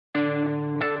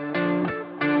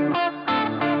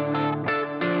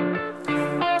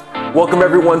Welcome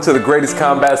everyone to the greatest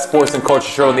combat sports and culture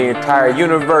show in the entire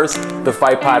universe, the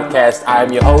Fight Podcast. I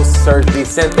am your host, Serg,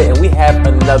 Vicente, and we have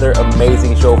another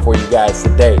amazing show for you guys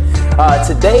today.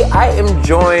 Today I am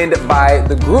joined by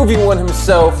the groovy one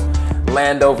himself,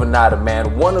 LANDO VANATTA,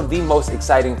 man. One of the most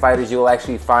exciting fighters you'll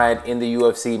actually find in the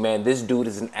UFC, man. This dude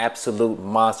is an absolute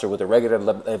monster with a record of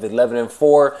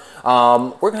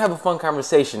 11-4. We're gonna have a fun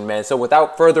conversation, man. So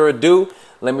without further ado,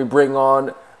 let me bring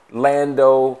on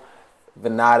LANDO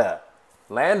VANATTA.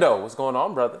 Lando, what's going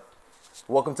on, brother?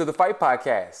 Welcome to the Fight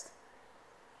Podcast.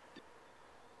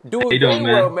 Doing very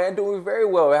well, man. Doing very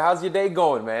well. How's your day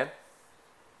going, man?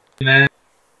 Man,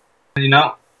 you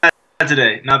know,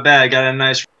 today, not bad. Got a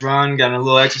nice run, got a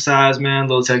little exercise, man, a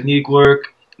little technique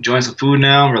work. Enjoying some food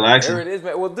now, I'm relaxing. There it is,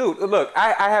 man. Well, dude, look,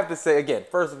 I have to say again,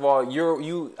 first of all,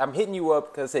 I'm hitting you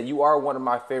up because I said you are one of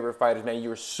my favorite fighters, man.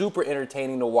 You're super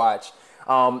entertaining to watch.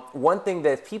 One thing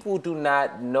that people do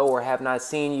not know or have not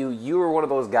seen you are one of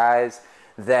those guys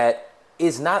that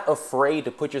is not afraid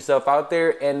to put yourself out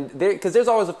there. And because there's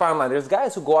always a fine line. There's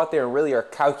guys who go out there and really are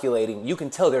calculating. You can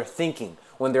tell they're thinking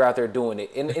when they're out there doing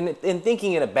it. And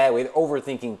thinking in a bad way,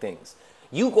 overthinking things.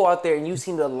 You go out there and you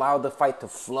seem to allow the fight to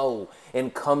flow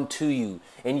and come to you,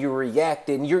 and you react,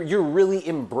 and you're really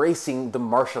embracing the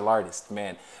martial artist,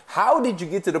 man. How did you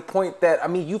get to the point that, I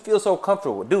mean, you feel so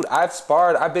comfortable? Dude, I've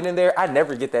sparred, I've been in there, I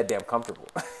never get that damn comfortable.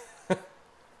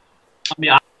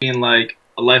 I mean, like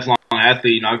a lifelong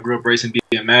athlete, you know, I grew up racing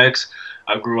BMX.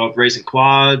 I grew up racing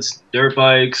quads, dirt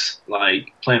bikes,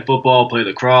 like playing football, played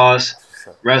lacrosse,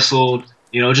 wrestled.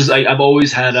 You know, just I've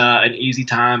always had an easy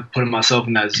time putting myself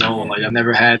in that zone. Like I've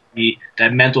never had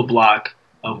that mental block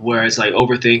of where it's like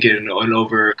overthinking and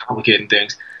overcomplicating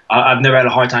things. I've never had a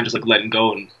hard time just like letting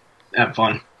go and having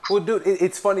fun. Well, dude,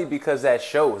 it's funny because that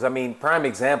shows. I mean, prime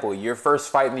example, your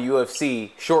first fight in the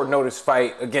UFC, short notice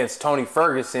fight against Tony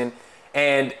Ferguson,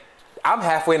 and I'm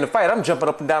halfway in the fight. I'm jumping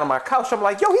up and down on my couch. I'm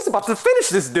like, yo, he's about to finish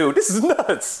this dude. This is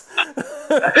nuts.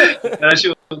 That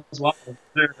shit was wild.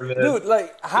 Dude,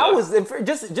 like, how is it?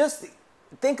 Just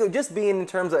think of just being in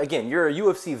terms of, again, you're a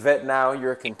UFC vet now.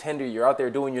 You're a contender. You're out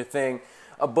there doing your thing.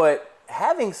 But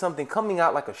having something coming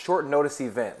out like a short notice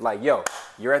event, like, yo,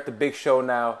 you're at the big show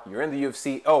now. You're in the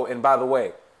UFC. Oh, and by the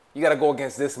way, you got to go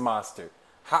against this monster.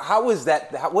 How is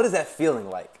that? What is that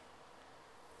feeling like?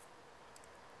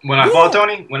 When I fought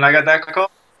Tony, when I got that call,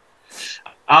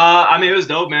 I mean, it was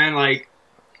dope, man. Like,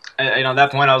 you know, at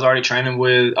that point, I was already training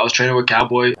with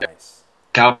Cowboy, Nice.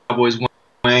 Cowboy's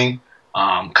wing,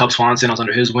 Cub Swanson. I was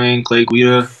under his wing, Clay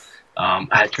Guida. I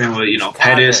had trained with, you know,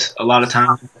 Pettis a lot of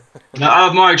times. You know,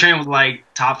 I've already trained with like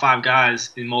top 5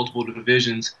 guys in multiple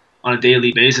divisions on a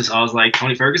daily basis. I was like,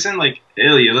 Tony Ferguson, like,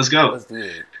 hell yeah, let's go. Let's do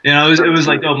it. You know, it was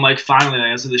like, oh, like finally,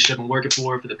 like, this is the shit I've been working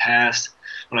for the past.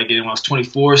 When I was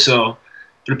 24, so.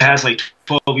 For the past like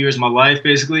 12 years of my life,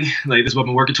 basically, like this is what I've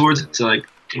been working towards. So like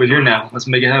we're here now. Let's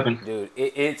make it happen. Dude,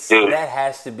 that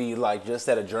has to be like just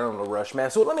that adrenaline rush, man.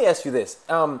 So let me ask you this: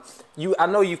 I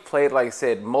know you've played, like I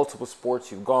said, multiple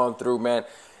sports. You've gone through, man,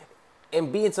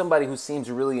 and being somebody who seems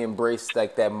to really embrace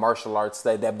like that martial arts,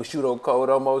 like that Bushido code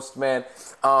almost, man.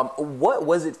 What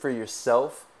was it for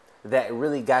yourself that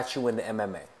really got you into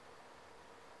MMA?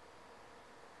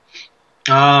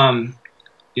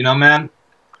 You know, man.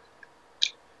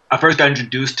 I first got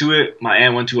introduced to it. My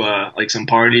aunt went to like some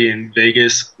party in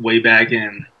Vegas way back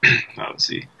in, let's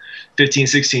see, 15,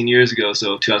 16 years ago,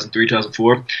 so 2003,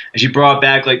 2004. And she brought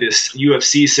back like this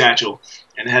UFC satchel,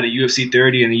 and it had a UFC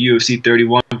 30 and a UFC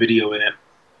 31 video in it.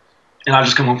 And I'd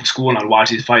just come home from school and I'd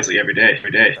watch these fights like every day.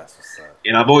 That's what's up.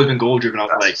 You know, I've always been goal driven. I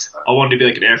was like, I wanted to be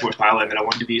like an Air Force pilot, and then I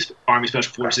wanted to be Army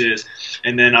Special Forces,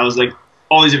 and then I was like,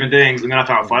 all these different things, and then I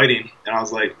found fighting, and I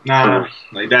was like, nah,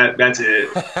 like that's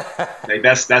it. Like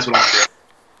that's what I do.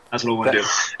 That's what I want to do.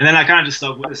 And then I kind of just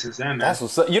stuck with it since then, man. That's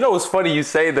what's up. You know what's funny? You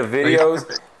say the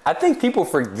videos. I think people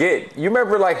forget. You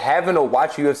remember like having to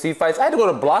watch UFC fights? I had to go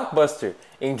to Blockbuster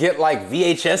and get like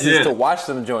VHSs to watch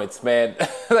them joints, man.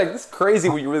 Like it's crazy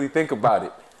when you really think about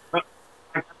it.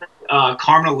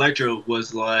 Carmen Electra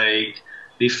was like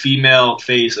the female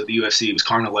face of the UFC. It was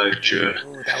Carmen Electra.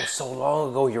 Ooh, that was so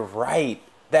long ago. You're right.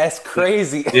 That's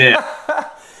crazy. Yeah.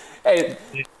 Hey,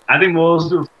 I think most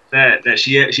do that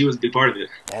she was a big part of it.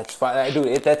 That's fine,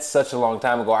 dude. That's such a long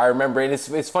time ago. I remember, and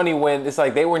it's funny when it's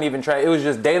like they weren't even trying. It was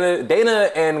just Dana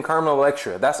and Carmen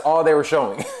Electra. That's all they were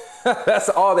showing. That's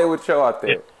all they would show out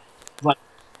there. Yeah. Like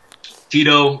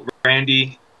Tito,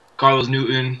 Randy, Carlos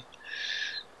Newton,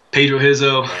 Pedro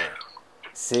Hizzo.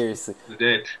 Seriously.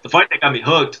 The fight that got me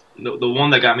hooked, the one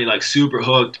that got me like super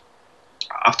hooked,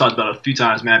 I've talked about it a few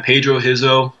times, man. Pedro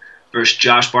Hizzo versus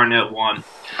Josh Barnett won.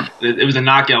 It was a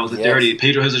knockout. It was a 30.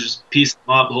 Pedro Hizzo just pieced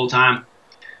him up the whole time.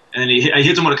 and then he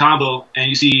hits him with a combo, and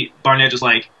you see Barnett just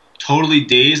like totally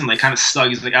dazed and like kind of stuck.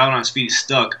 He's like out on his feet, he's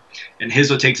stuck, and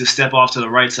Hizzo takes a step off to the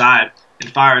right side and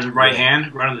fires a right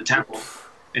hand right on the temple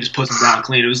and just puts him down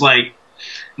clean. It was like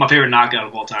my favorite knockout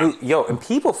of all time. Dude, yo, and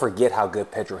people forget how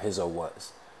good Pedro Hizzo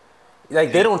was.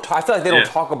 Like they don't. I feel like they don't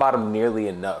talk about him nearly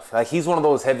enough. Like he's one of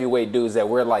those heavyweight dudes that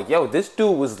we're like, yo, this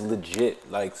dude was legit,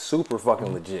 like super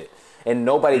fucking legit, and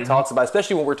nobody talks about,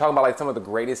 especially when we're talking about like some of the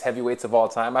greatest heavyweights of all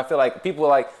time. I feel like people are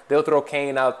like they'll throw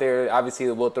Kane out there. Obviously,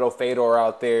 they'll throw Fedor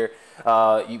out there.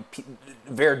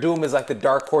 Verdum is like the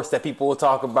dark horse that people will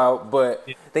talk about, but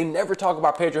they never talk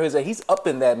about Pedro Hizzo. He's up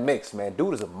in that mix, man.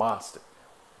 Dude is a monster.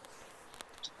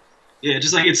 Yeah,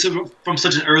 just like it's from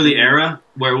such an early era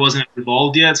where it wasn't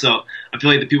evolved yet, so I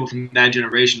feel like the people from that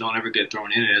generation don't ever get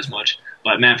thrown in it as much.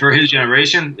 But man, for his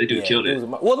generation, they killed it.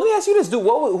 Well, let me ask you this, dude.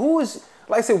 Who is,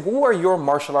 like I said, who are your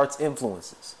martial arts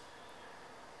influences?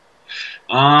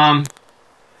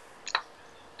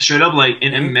 Straight up, like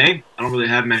in MMA, I don't really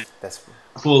have many. I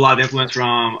pull a lot of influence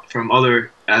from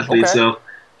other athletes. So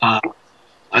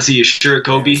I see your shirt,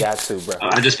 Kobe. Got to, bro.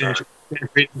 I just finished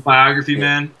reading the biography,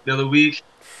 man, the other week.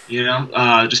 You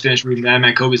know, just finished reading that,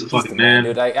 man. Kobe's a fucking man.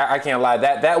 Dude, I can't lie.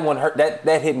 That one hurt.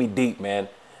 That hit me deep, man.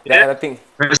 I think.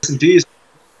 Rest in peace.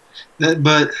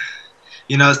 But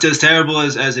you know, it's as terrible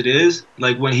as it is.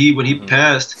 Like when he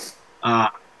passed,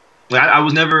 like I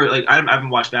was never like I haven't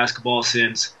watched basketball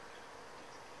since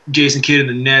Jason Kidd and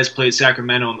the Nets played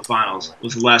Sacramento in the finals.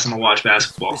 Was the last time I watched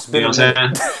basketball. You know what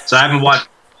I'm saying? So I haven't watched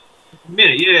a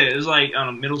minute. Yeah, it was like I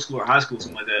don't know, middle school or high school,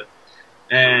 something like that.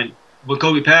 And when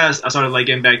Kobe passed, I started like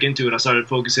getting back into it. I started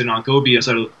focusing on Kobe. I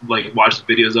started like watching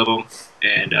videos of him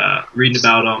and reading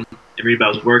about him and reading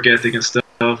about his work ethic and stuff.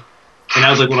 And that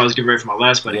was like when I was getting ready for my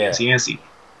last fight against Yancey.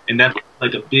 And that played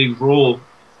like a big role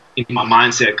in my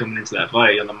mindset coming into that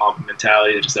fight, and the mob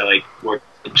mentality, just that like work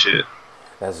and shit.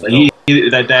 That's like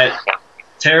that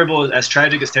terrible, as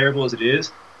tragic as terrible as it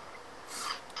is.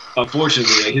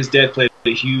 Unfortunately, like, his death played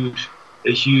a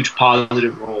huge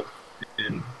positive role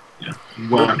in.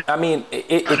 I mean,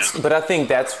 but I think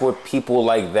that's what people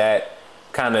like that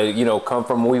kind of, come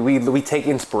from. We take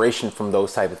inspiration from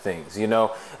those type of things,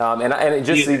 and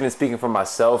just even speaking for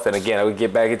myself, and again, I would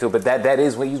get back into it, but that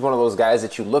is when he's one of those guys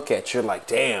that you look at, you're like,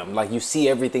 damn, like you see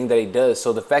everything that he does.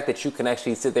 So the fact that you can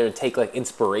actually sit there and take like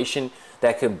inspiration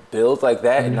that could build like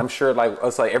that, and I'm sure like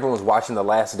us, like everyone's watching The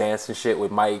Last Dance and shit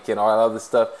with Mike and all that other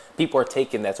stuff. People are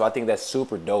taking that, so I think that's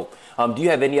super dope. Do you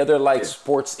have any other like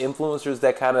sports influencers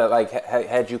that kind of like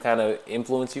had you kind of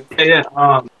influence you? Yeah.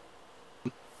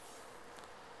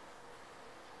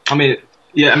 I mean,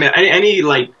 any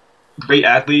like great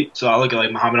athlete. So I look at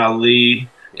like Muhammad Ali.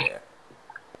 Yeah.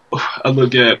 I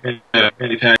look at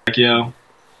Manny Pacquiao.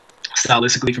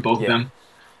 Stylistically for both of them,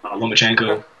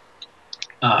 Lomachenko,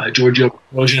 Giorgio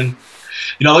Prigozhin.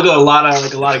 I look at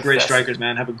a lot of great strikers,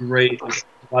 man. Have a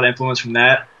lot of influence from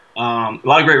that. A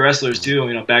lot of great wrestlers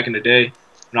too. Back in the day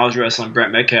when I was wrestling,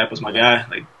 Brett Metcalf was my guy.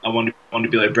 Like I wanted to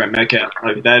be like Brett Metcalf.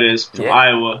 Like that is from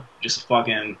Iowa, just a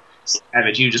fucking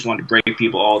savage. He just wanted to break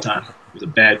people all the time. He was a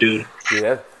bad dude.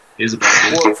 Yeah. He's a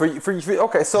bad dude. Well,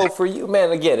 okay, so for you,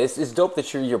 man, again, it's dope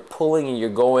that you're pulling and you're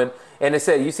going. And it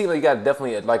said you seem like you got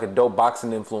definitely like a dope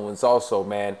boxing influence also,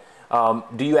 man.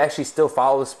 Do you actually still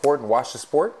follow the sport and watch the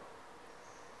sport?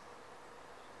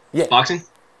 Yeah. Boxing?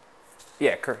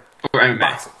 Yeah, correct. Or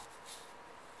MMA?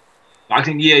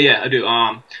 Boxing? Yeah, I do.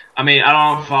 I mean, I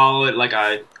don't follow it. Like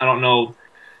I don't know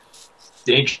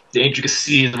the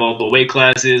intricacies of all the weight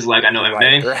classes. Like I know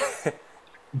MMA, right.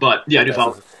 But yeah, I do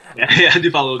follow. Yeah, I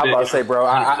do follow a bit. I'm about to say, bro,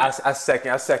 I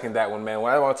second that one, man.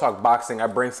 When I want to talk boxing, I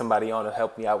bring somebody on to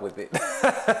help me out with it.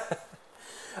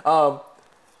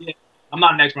 Yeah, I'm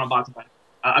not an expert on boxing, but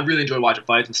I really enjoy watching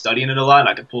fights and studying it a lot.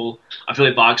 I feel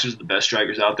like boxers are the best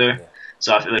strikers out there. Yeah.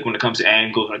 So I feel like when it comes to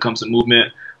angles, when it comes to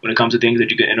movement, when it comes to things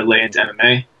that you can interlay into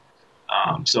MMA,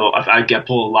 so I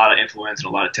pull a lot of influence and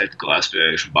a lot of technical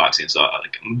aspects from boxing. So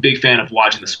I'm a big fan of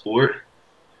watching the sport,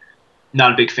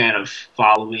 not a big fan of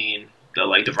following the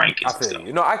rankings and stuff.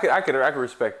 I could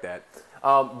respect that.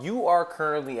 You are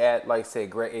currently at, like, say,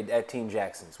 at Team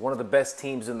Jackson's, one of the best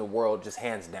teams in the world, just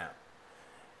hands down.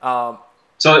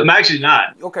 So I'm actually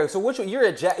not. Okay, so you're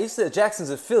at you said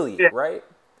Jackson's affiliate, right?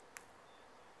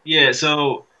 Yeah.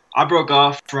 So I broke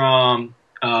off from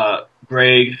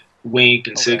Greg, Wink,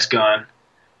 and Six Gun,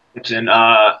 and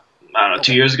I don't know,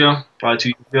 2 years ago, probably 2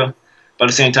 years ago. By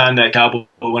the same time that Cowboy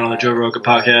went on the Joe Rogan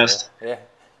podcast. Yeah.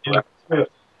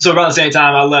 So around the same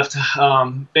time, I left,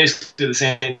 basically the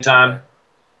same time.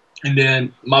 And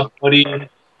then a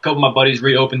couple of my buddies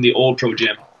reopened the old pro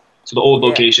gym. So the old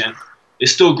location.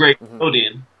 It's still great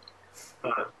building,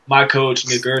 my coach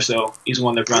Nick Urso, he's the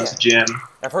one that runs the gym.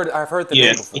 I've heard the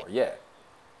name before. Yeah.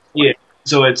 Yeah.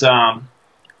 So it's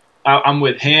I'm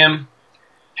with him,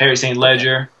 Harry St.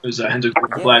 Ledger, who's a Hendrick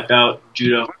black belt,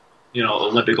 judo,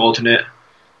 Olympic alternate,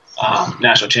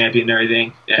 national champion and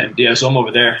everything. And yeah, so I'm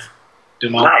over there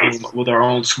doing with our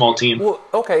own small team. Well,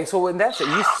 okay, so in that sense,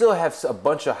 you still have a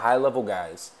bunch of high-level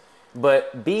guys,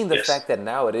 but being the fact that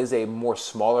now it is a more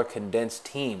smaller, condensed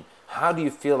team, how do you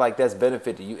feel like that's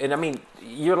benefited you? And I mean,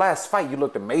 your last fight, you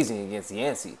looked amazing against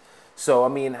Yancey. So I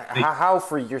mean, how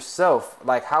for yourself,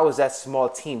 like how has that small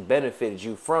team benefited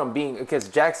you from being, because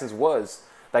Jackson's was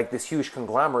like this huge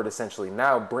conglomerate essentially,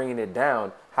 now bringing it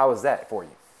down, how is that for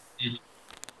you?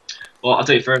 Well, I'll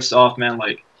tell you first off, man,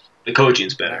 like the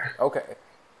coaching's better. Okay.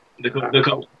 The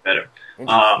coaching's better.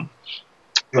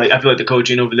 Like I feel like the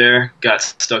coaching over there got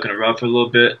stuck in a rut for a little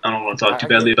bit. I don't want to talk too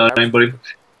badly about anybody.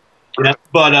 Yeah,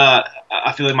 but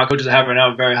I feel like my coaches I have right now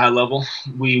are very high level.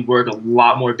 We work a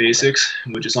lot more basics,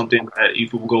 which is something that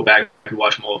if we go back and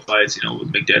watch my old fights,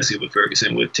 with McDessie, with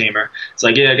Ferguson, with Tamer. It's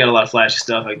like, yeah, I got a lot of flashy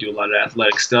stuff. I do a lot of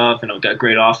athletic stuff, and I've got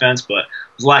great offense, but I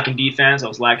was lacking defense. I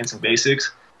was lacking some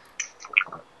basics,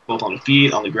 both on the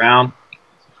feet, on the ground.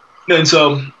 And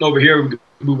so over here,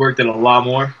 we worked at a lot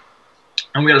more.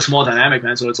 And we got a small dynamic,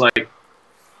 man, so it's like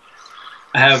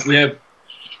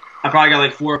I probably got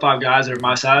like 4 or 5 guys that are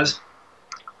my size,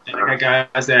 and I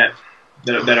got guys that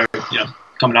are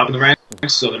coming up in the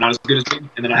ranks, so they're not as good as me.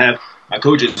 And then I have my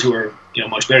coaches who are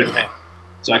much better than me.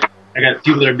 So I got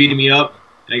people that are beating me up,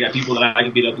 and I got people that I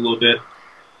can beat up a little bit.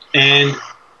 And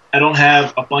I don't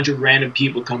have a bunch of random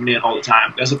people coming in all the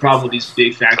time. That's the problem with these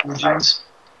big factory gyms.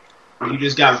 You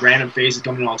just got random faces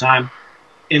coming in all the time.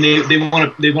 And they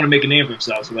want to make a name for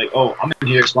themselves. They're like, oh, I'm in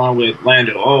here sparring with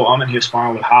Lando. Oh, I'm in here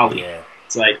sparring with Holly. Yeah.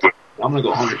 It's like, I'm gonna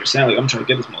go 100%. Like I'm trying to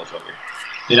get this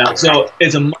motherfucker. So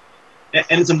it's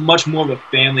a much more of a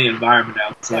family environment now.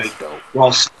 It's like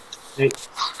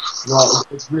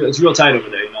it's real tight over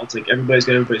there. It's like everybody's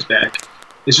got everybody's back.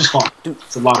 It's just fun. Dude,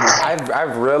 it's a lot more fun.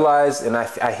 I've realized, and I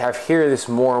have hear this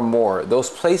more and more. Those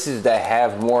places that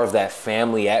have more of that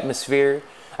family atmosphere,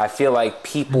 I feel like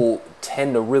people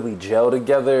tend to really gel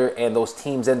together, and those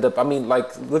teams end up. I mean,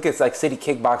 like look at like City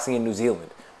Kickboxing in New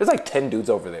Zealand. There's like 10 dudes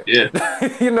over there. Yeah.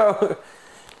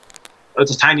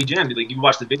 It's a tiny gym. Like you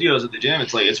watch the videos of the gym,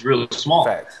 it's like it's real small.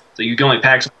 Facts. So you can only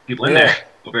pack some people in there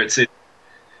over at City.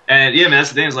 And yeah, man, that's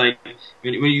the thing. Is like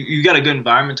when you got a good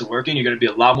environment to work in, you're gonna be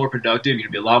a lot more productive. You're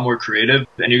gonna be a lot more creative,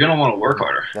 and you're gonna want to work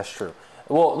harder. That's true.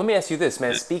 Well, let me ask you this,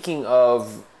 man. Speaking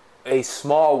of a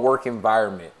small work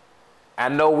environment, I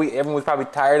know everyone's probably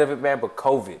tired of it, man. But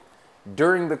COVID.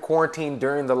 During the quarantine,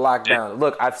 during the lockdown,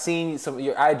 look, I've seen some of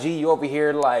your IG. You over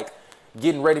here like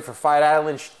getting ready for Fight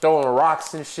Island, throwing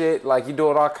rocks and shit. Like you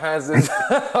doing all kinds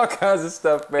of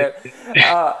stuff, man.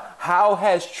 How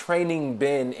has training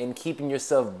been and keeping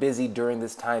yourself busy during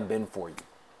this time been for you?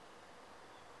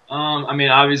 I mean,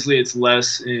 obviously it's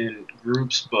less in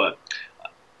groups, but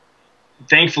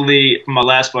thankfully, for my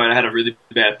last fight, I had a really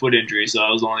bad foot injury, so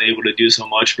I was only able to do so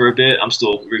much for a bit. I'm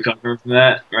still recovering from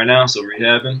that right now, so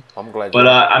rehabbing. I'm glad. But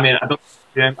I mean,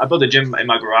 I built a gym in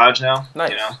my garage now.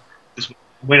 Nice. Just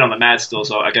waiting on the mat still.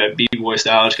 So I got a b-boy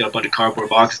style. I just got a bunch of cardboard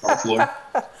boxes on the floor.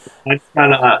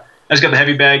 I just got the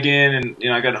heavy bag in,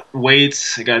 and I got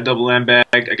weights. I got a double M bag.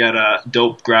 I got a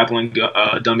dope grappling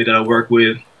dummy that I work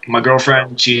with. My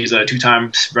girlfriend, she's a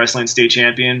 2-time wrestling state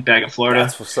champion back in Florida.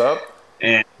 That's what's up.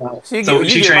 And so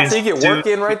she trains. So you get work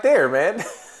in right there, man.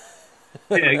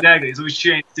 Yeah, exactly. So we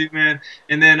train too, man.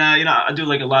 And then I do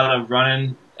like a lot of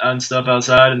running and stuff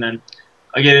outside, and then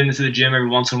I get into the gym every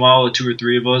once in a while with 2 or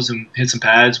 3 of us and hit some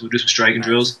pads. We'll do some striking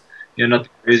drills. Nothing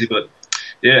crazy, but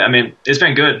yeah, I mean, it's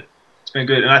been good. It's been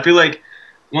good. And I feel like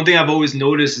one thing I've always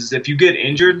noticed is if you get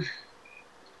injured,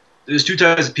 there's 2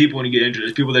 types of people when you get injured.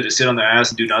 There's people that just sit on their ass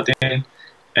and do nothing, and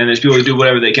there's people that do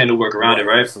whatever they can to work around it,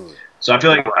 right? Absolutely. So I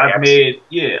feel like I've made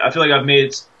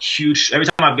huge. Every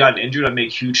time I've gotten injured, I've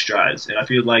made huge strides, and I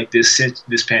feel like this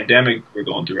pandemic we're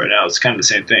going through right now, it's kind of the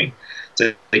same thing.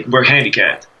 It's like we're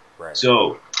handicapped, right.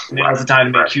 So now's the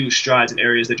time to make huge strides in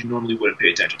areas that you normally wouldn't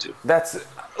pay attention to. That's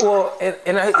well,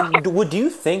 would you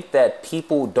think that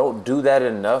people don't do that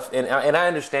enough? And I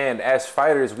understand as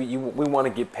fighters, we want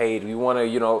to get paid, we want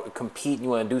to compete, and you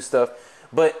want to do stuff.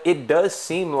 But it does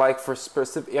seem like for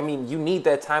specific, I mean, you need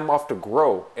that time off to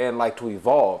grow and like to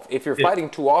evolve. If you're fighting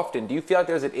too often, do you feel like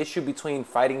there's an issue between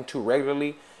fighting too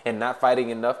regularly and not fighting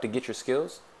enough to get your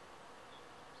skills?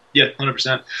 Yeah,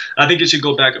 100%. I think it should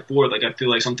go back and forth. Like I feel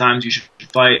like sometimes you should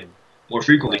fight more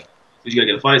frequently because you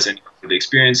gotta get the fights in, get the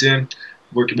experience in,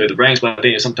 working with the ranks. But I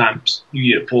think sometimes you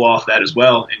need to pull off that as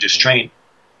well and just train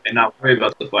and not worry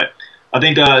about the fight. I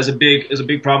think it's a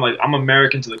big problem. Like I'm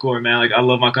American to the core, man. Like I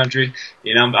love my country.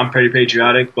 You know, I'm pretty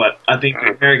patriotic, but I think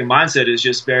the American mindset is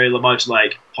just very much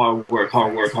like hard work,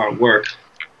 hard work, hard work.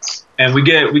 And we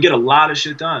get a lot of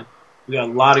shit done. We got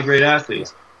a lot of great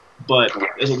athletes, but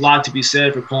there's a lot to be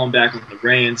said for pulling back on the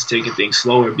reins, taking things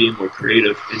slower, being more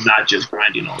creative, and not just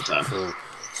grinding all the time.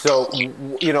 So,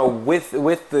 you know, with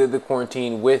the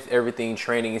quarantine, with everything,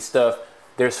 training and stuff,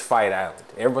 there's Fight Island.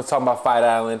 Everyone's talking about Fight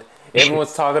Island.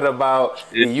 Everyone's talking about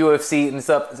the UFC and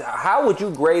stuff. How would you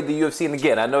grade the UFC? And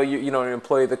again, I know you know an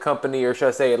employee of the company, or should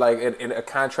I say like a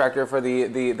contractor for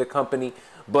the company,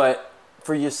 but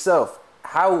for yourself,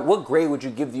 what grade would you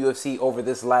give the UFC over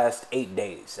this last 8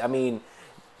 days? I mean,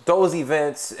 those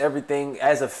events, everything,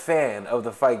 as a fan of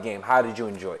the fight game, how did you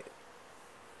enjoy it?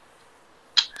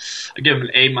 I give it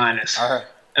an A-. Right.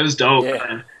 It was dope,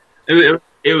 man.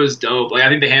 It was dope. Like I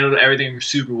think they handled everything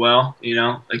super well, you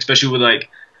know, especially with like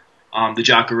the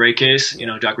Jacare case. You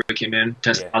know, Jacare came in,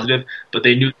 tested positive, but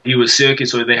they knew he was sick, and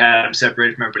so they had him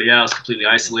separated from everybody else, completely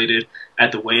isolated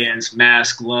at the weigh-ins,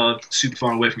 mask, gloved, super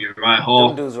far away from your right hole.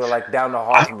 Them dudes were like down the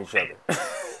hall from each other.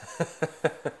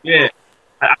 Yeah,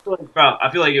 I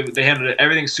feel like they handled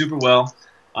everything super well.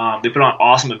 They put on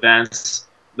awesome events.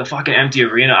 The fucking empty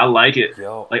arena, I like it.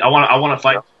 Yo. Like I want to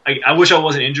fight. I wish I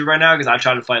wasn't injured right now because I've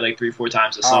tried to fight like 3-4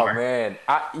 times this summer. Oh man,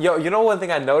 you know one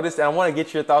thing I noticed, and I want to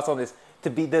get your thoughts on this. To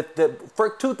be for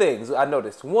two things I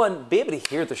noticed. One, be able to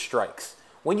hear the strikes.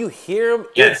 When you hear them,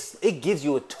 it gives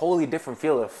you a totally different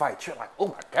feel of the fight. You're like, oh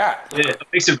my god. Yeah,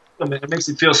 it makes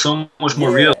it feel so much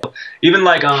more real. Even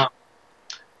like you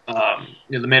know,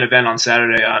 the main event on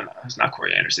Saturday on it's not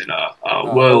Corey Anderson,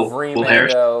 Will Harris.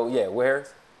 Will Harris.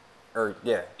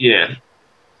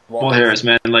 Will Harris,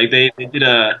 man. Like they did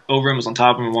Overeem was on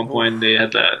top of him at one point. They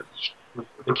had the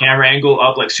camera angle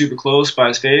up like super close by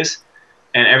his face,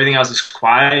 and everything else is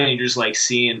quiet, and you're just like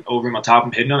seeing Overeem on top of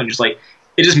him hitting him, and just like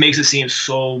it just makes it seem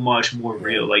so much more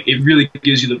real. Like it really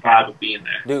gives you the vibe of being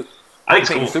there. Dude, I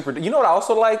think it's cool. Super. You know what I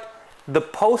also like? The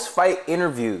post-fight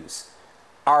interviews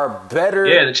are better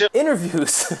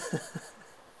interviews.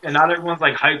 And not everyone's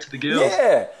like hyped to the gills.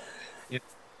 Yeah.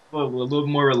 A little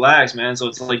more relaxed, man. So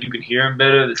it's like you can hear them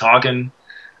better. They're talking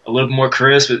a little bit more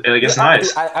crisp. Like it's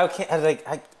nice.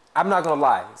 I'm not gonna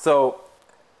lie. So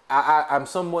I'm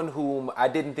someone whom I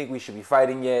didn't think we should be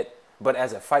fighting yet, but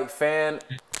as a fight fan,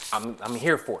 I'm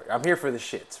here for it. I'm here for the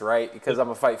shits, right? Because I'm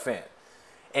a fight fan.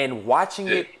 And watching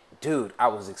it, dude, I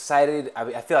was excited.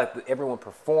 I feel like everyone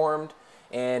performed,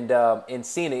 and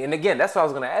seeing it. And again, that's what I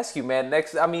was gonna ask you, man.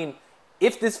 Next, I mean,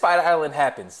 if this Fight Island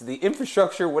happens, the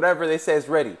infrastructure, whatever they say is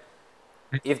ready,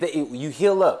 if you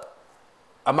heal up,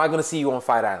 am I going to see you on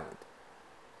Fight Island?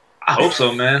 I hope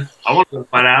so, man. I want to go to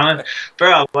Fight Island.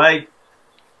 Bro, like,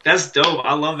 that's dope.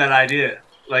 I love that idea.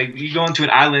 Like, you go into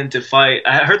an island to fight.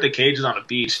 I heard the cage is on a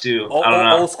beach, too. I don't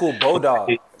know. Old school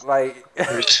Bodog. Like,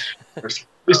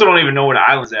 we still don't even know where the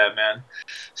island's at, man.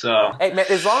 So, hey, man,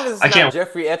 as long as it's not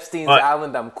Jeffrey Epstein's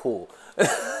island, I'm cool.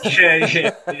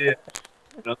 Yeah.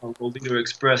 Leader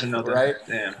Express, another. Right?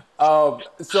 Damn.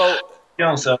 So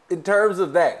in terms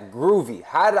of that, Groovy,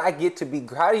 how did I get to be,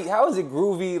 how is it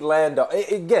Groovy Lando?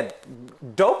 Again,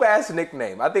 dope ass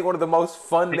nickname. I think one of the most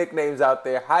fun nicknames out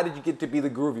there. How did you get to be the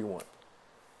Groovy one?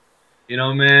 You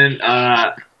know, man,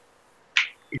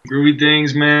 groovy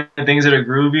things, man. Things that are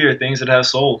groovy or things that have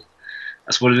soul.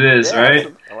 That's what it is, right?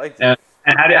 I like that.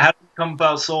 And how do you come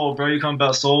about soul, bro? You come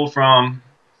about soul from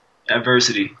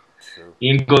adversity.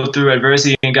 You can go through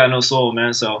adversity, you ain't got no soul,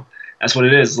 man. So that's what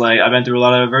it is. Like, I've been through a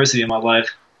lot of adversity in my life.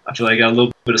 I feel like I got a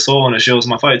little bit of soul, and it shows in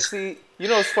my fights. See, you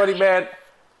know what's funny, man?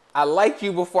 I liked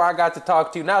you before I got to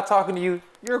talk to you. Now talking to you,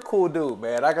 you're a cool dude,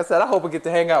 man. Like I said, I hope we get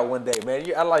to hang out one day, man.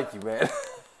 I like you, man.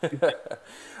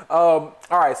 All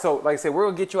right, so like I said, we're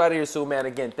going to get you out of here soon, man.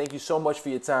 Again, thank you so much for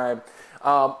your time.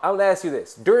 I'm going to ask you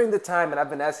this. During the time, and I've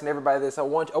been asking everybody this, I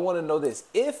want to know this.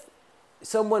 If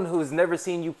someone who's never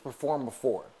seen you perform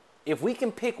before, if we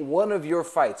can pick one of your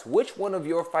fights, which one of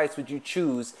your fights would you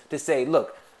choose to say,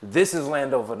 look, this is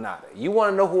Lando Vanatta. You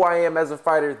want to know who I am as a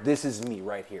fighter? This is me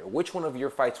right here. Which one of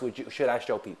your fights should I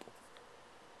show people?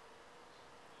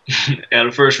 Yeah,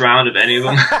 the first round of any of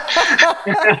them.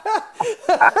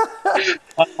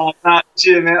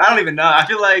 Shit, man. I don't even know. I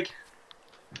feel like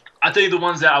I'll tell you the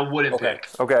ones that I wouldn't pick.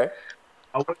 Okay.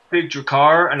 I wouldn't pick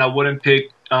Drakkar, and I wouldn't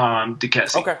pick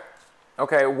Duquessis.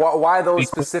 Okay. Why those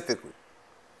specifically?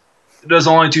 There's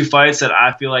only two fights that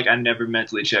I feel like I never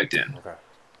mentally checked in. Okay.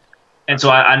 And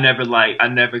so I never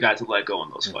got to let go in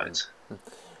those fights.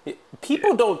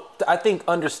 People don't, I think,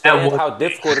 understand how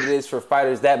difficult it is for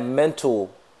fighters, that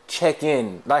mental check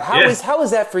in? Like, how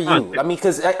is that for you? I mean,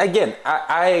 because again,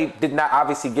 I did not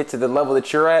obviously get to the level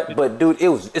that you're at, but dude,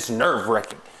 it's nerve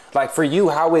wracking. Like for you,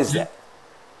 how is that?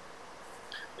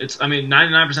 I mean,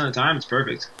 99% of the time, it's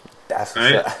perfect. That's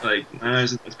right. Like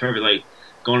 99%, it's perfect. Like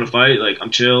going to fight, like I'm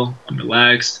chill, I'm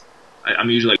relaxed. I'm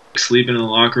usually like sleeping in the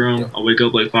locker room. I'll wake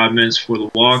up like 5 minutes before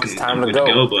the walk, and I'm good to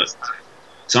go. But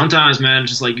sometimes, man, it's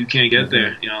just like you can't get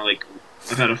there. You know, like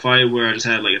I've had a fight where I just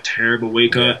had like a terrible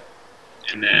weight cut,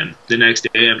 and then the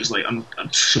next day I'm just like I'm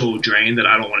so drained that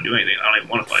I don't want to do anything. I don't even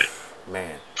want to fight.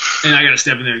 Man. And I got to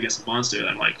step in there against a monster. And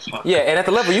I'm like, fuck. Yeah, and at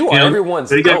the level you are, everyone's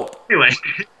dope. Anyway.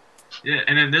 Yeah,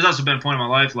 and then there's also been a point in my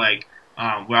life like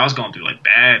where I was going through like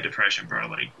bad depression, bro,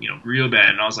 like real bad,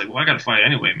 and I was like, well, I gotta fight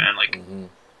anyway, man. Like,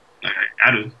 like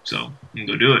I gotta, so I'm gonna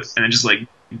go do it. And then just like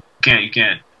you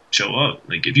can't show up.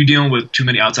 Like if you're dealing with too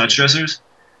many outside stressors,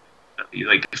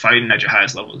 like fighting at your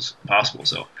highest level is impossible.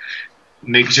 So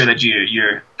making sure that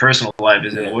your personal life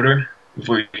is in order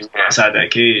before you get outside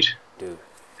that cage, dude,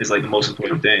 is like the most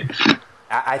important thing.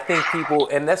 I think people,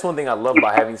 and that's one thing I love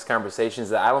about having these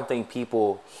conversations, that I don't think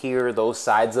people hear those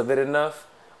sides of it enough.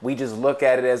 We just look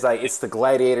at it as like it's the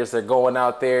gladiators that are going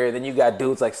out there, and then you got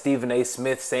dudes like Stephen A.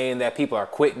 Smith saying that people are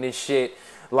quitting this shit.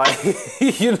 Like, Dude,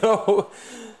 it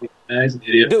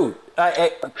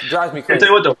drives me crazy. I tell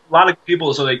you what, though, a lot of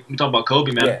people, so like we talk about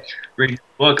Kobe, man, reading the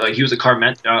book, like he was a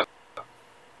goddamn,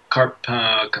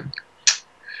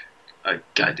 I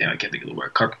can't think of the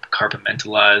word,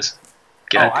 compartmentalized.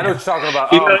 I know what you're talking about.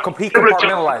 He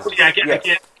compartmentalized. Thank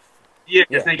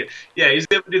you. Yeah, he's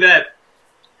able to do that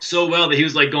so well that he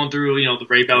was like going through, the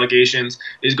rape allegations.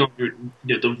 He's going through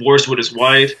divorce with his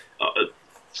wife,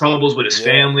 troubles with his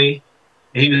family.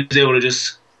 And he was able to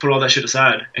just put all that shit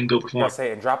aside and go perform.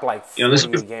 And drop like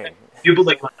 40 a game. People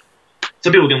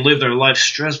some people can live their life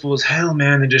stressful as hell,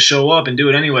 man, and just show up and do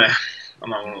it anyway. I'm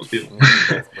not one of those people.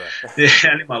 I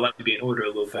need my life to be in order a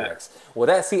little bit. Well,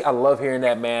 I love hearing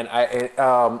that, man.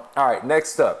 All right,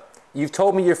 next up. You've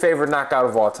told me your favorite knockout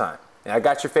of all time. And I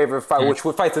got your favorite fight, which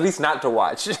fights at least not to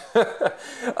watch.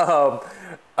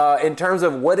 In terms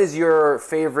of what is your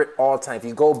favorite all time? If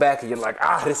you go back and you're like,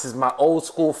 this is my old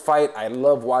school fight. I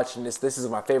love watching this. This is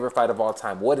my favorite fight of all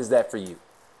time. What is that for you?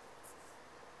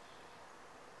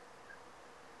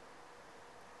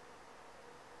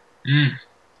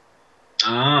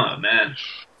 Oh, man.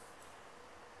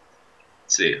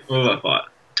 Let's see. What have I fought?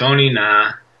 Tony,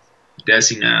 nah.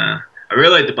 Desi, nah. I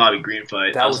really like the Bobby Green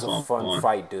fight. That was a fun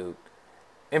fight, dude.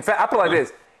 In fact, I put it like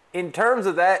this. In terms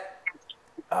of that,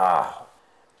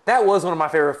 that was one of my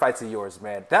favorite fights of yours,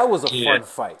 man. That was a fun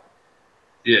fight.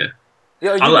 Yeah.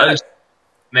 I let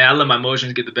my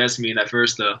emotions get the best of me in that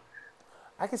first, though.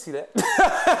 I can see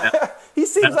that. He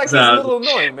seems like he's a little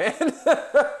annoying, man.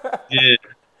 Yeah.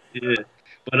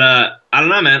 But I don't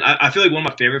know, man. I feel like one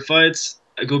of my favorite fights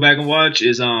I go back and watch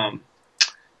is 2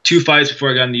 fights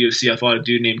before I got in the UFC. I fought a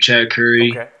dude named Chad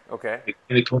Curry. Okay.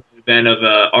 In the event of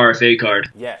a RFA card.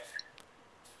 Yeah.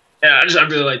 Yeah, I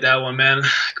really like that one, man.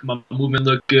 My movement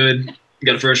looked good.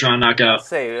 Got a first round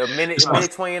knockout. A minute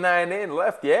 29 in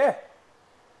left. Yeah.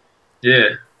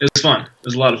 Yeah, it was fun. It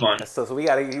was a lot of fun. So you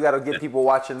gotta get people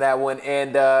watching that one.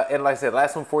 And like I said,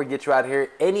 last one before we get you out here.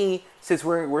 Since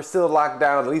we're still locked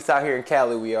down, at least out here in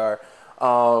Cali we are.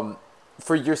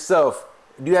 For yourself,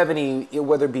 do you have any,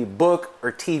 whether it be book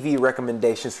or TV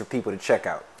recommendations for people to check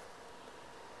out?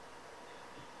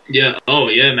 Yeah. Oh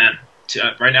yeah, man.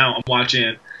 Right now I'm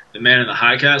watching The Man in the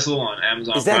High Castle on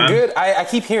Amazon Prime. Is that good? I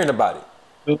keep hearing about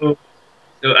it. So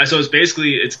it's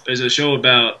basically it's a show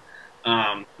about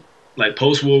like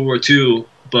post World War II,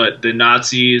 but the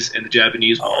Nazis and the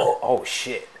Japanese won. Oh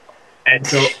shit. And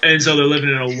so they're living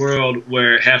in a world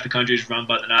where half the country is run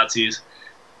by the Nazis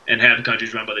and half the country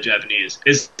is run by the Japanese.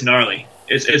 It's gnarly.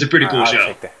 It's a pretty cool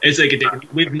show. It's like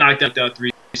we've knocked out 3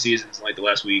 seasons in like the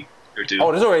last week or 2.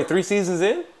 Oh, there's already 3 seasons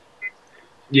in?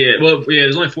 Yeah,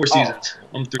 there's only 4 seasons.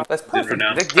 I'm 3 That's perfect. right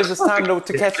now. That gives us time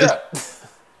to catch up.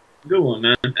 Good one,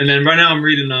 man. And then right now I'm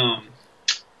reading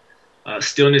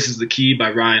Stillness is the Key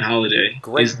by Ryan Holiday.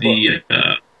 Great book.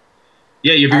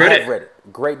 Yeah, you've read it? I've read it.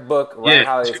 Great book. Ryan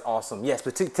Holiday is awesome. Yes,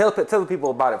 but tell the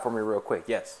people about it for me real quick.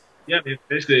 Yes. Yeah,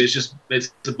 basically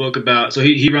it's a book about, so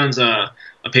he runs a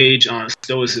page on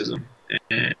Stoicism,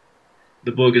 and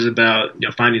the book is about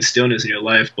finding stillness in your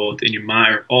life, both in your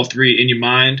mind, or all 3, in your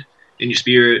mind, in your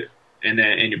spirit, and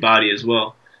then in your body as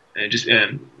well, and just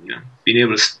being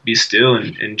able to be still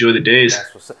and enjoy the days.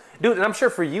 That's what's up. Dude, and I'm sure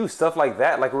for you, stuff like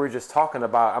that, like we were just talking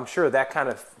about, I'm sure that kind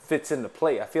of fits into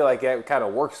play. I feel like that kind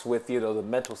of works with, the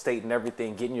mental state and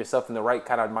everything, getting yourself in the right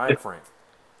kind of mind frame.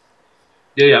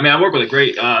 Yeah. I mean, I work with a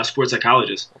great sports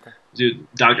psychologist, dude,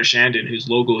 Dr. Shandon, who's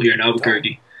local here in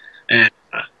Albuquerque.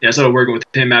 Yeah, I started working with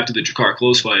him after the Jakar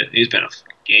Close fight. He's been a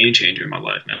game changer in my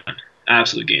life, man.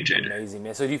 Absolute game changer. Amazing,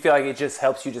 man. So do you feel like it just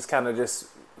helps you just kind of just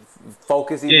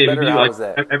focus even Yeah, better? maybe How like is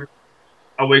that?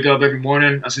 I wake up every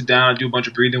morning, I sit down, I do a bunch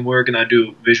of breathing work, and I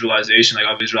do visualization. Like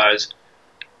I visualize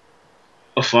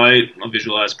a fight, I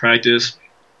visualize practice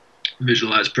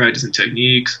and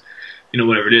techniques,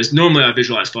 whatever it is. Normally I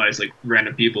visualize fights like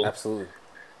random people. Absolutely.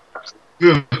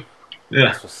 Yeah,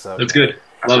 That's what's up, that's man. good.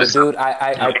 Love it. Dude,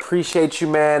 I appreciate you,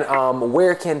 man.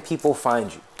 Where can people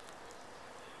find you?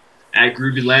 At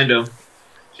Groovy Lando,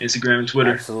 Instagram and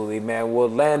Twitter. Absolutely, man. Well,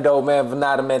 Lando, man,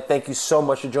 Vanatta, man, thank you so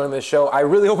much for joining the show. I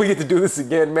really hope we get to do this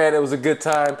again, man. It was a good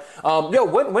time. Yo,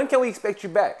 when can we expect you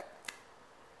back?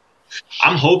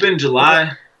 I'm hoping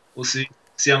July. We'll see.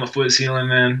 See how my foot is healing,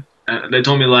 man. They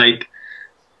told me like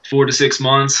 4 to 6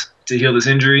 months to heal this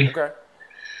injury. Okay.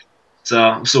 So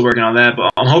I'm still working on that,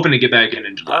 but I'm hoping to get back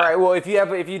in July. All right. Well, if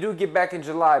you do get back in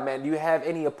July, man, do you have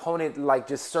any opponent like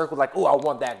just circled like, oh, I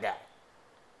want that guy?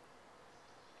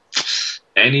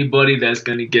 Anybody that's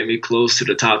gonna get me close to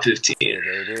the top 15. Yeah,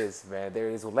 there it is, man. There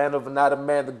it is. Lando Vanatta,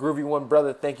 man, the groovy one,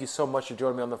 brother. Thank you so much for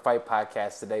joining me on the Fight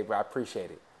Podcast today, bro. I appreciate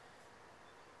it.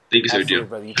 Thank you, Serg. Absolutely,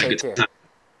 brother. You take care.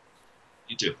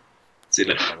 You too. See you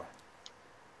later. Bye-bye.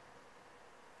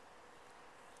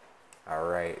 All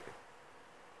right.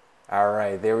 All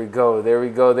right. There we go. There we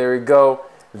go. There we go.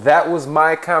 That was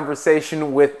my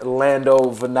conversation with Lando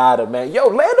Vanatta, man. Yo,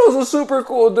 Lando's a super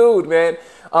cool dude, man.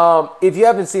 If you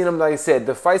haven't seen him, like I said,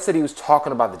 the fights that he was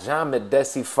talking about, the John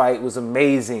Medesi fight was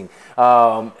amazing.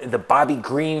 The Bobby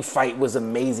Green fight was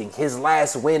amazing. His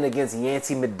last win against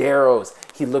Yancy Medeiros,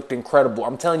 he looked incredible.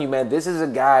 I'm telling you, man, this is a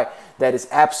guy that is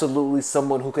absolutely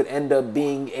someone who could end up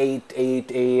being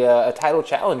a title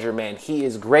challenger, man. He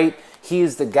is great. He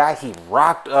is the guy. He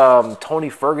rocked Tony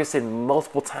Ferguson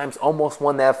multiple times, almost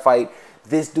won that fight.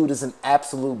 This dude is an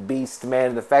absolute beast, man.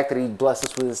 And the fact that he blessed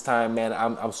us with his time, man,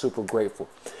 I'm super grateful.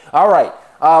 All right.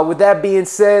 With that being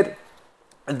said,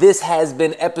 this has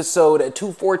been episode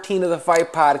 214 of the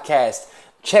Fight Podcast.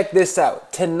 Check this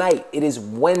out. Tonight, it is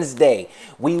Wednesday.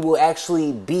 We will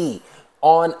actually be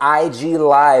on IG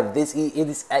Live. It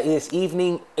is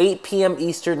evening, 8 p.m.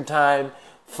 Eastern Time,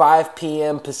 5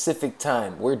 p.m. Pacific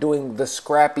Time. We're doing the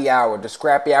Scrappy Hour. The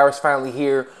Scrappy Hour is finally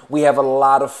here. We have a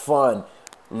lot of fun.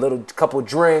 Couple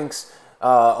drinks,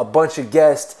 a bunch of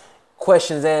guests,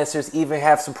 questions, answers, even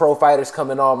have some pro fighters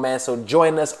coming on, man. So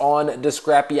join us on the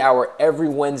Scrappy Hour every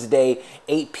Wednesday,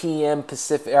 8 p.m.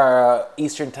 Pacific,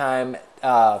 Eastern Time,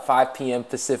 5 p.m.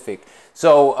 Pacific.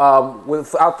 So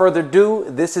without further ado,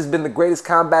 this has been the greatest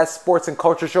combat sports and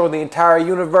culture show in the entire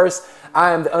universe.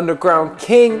 I am the Underground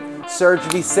King, Serg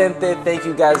Vicente. Thank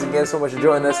you guys again so much for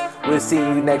joining us. We'll see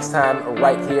you next time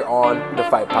right here on the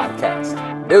Fight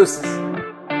Podcast. Deuces.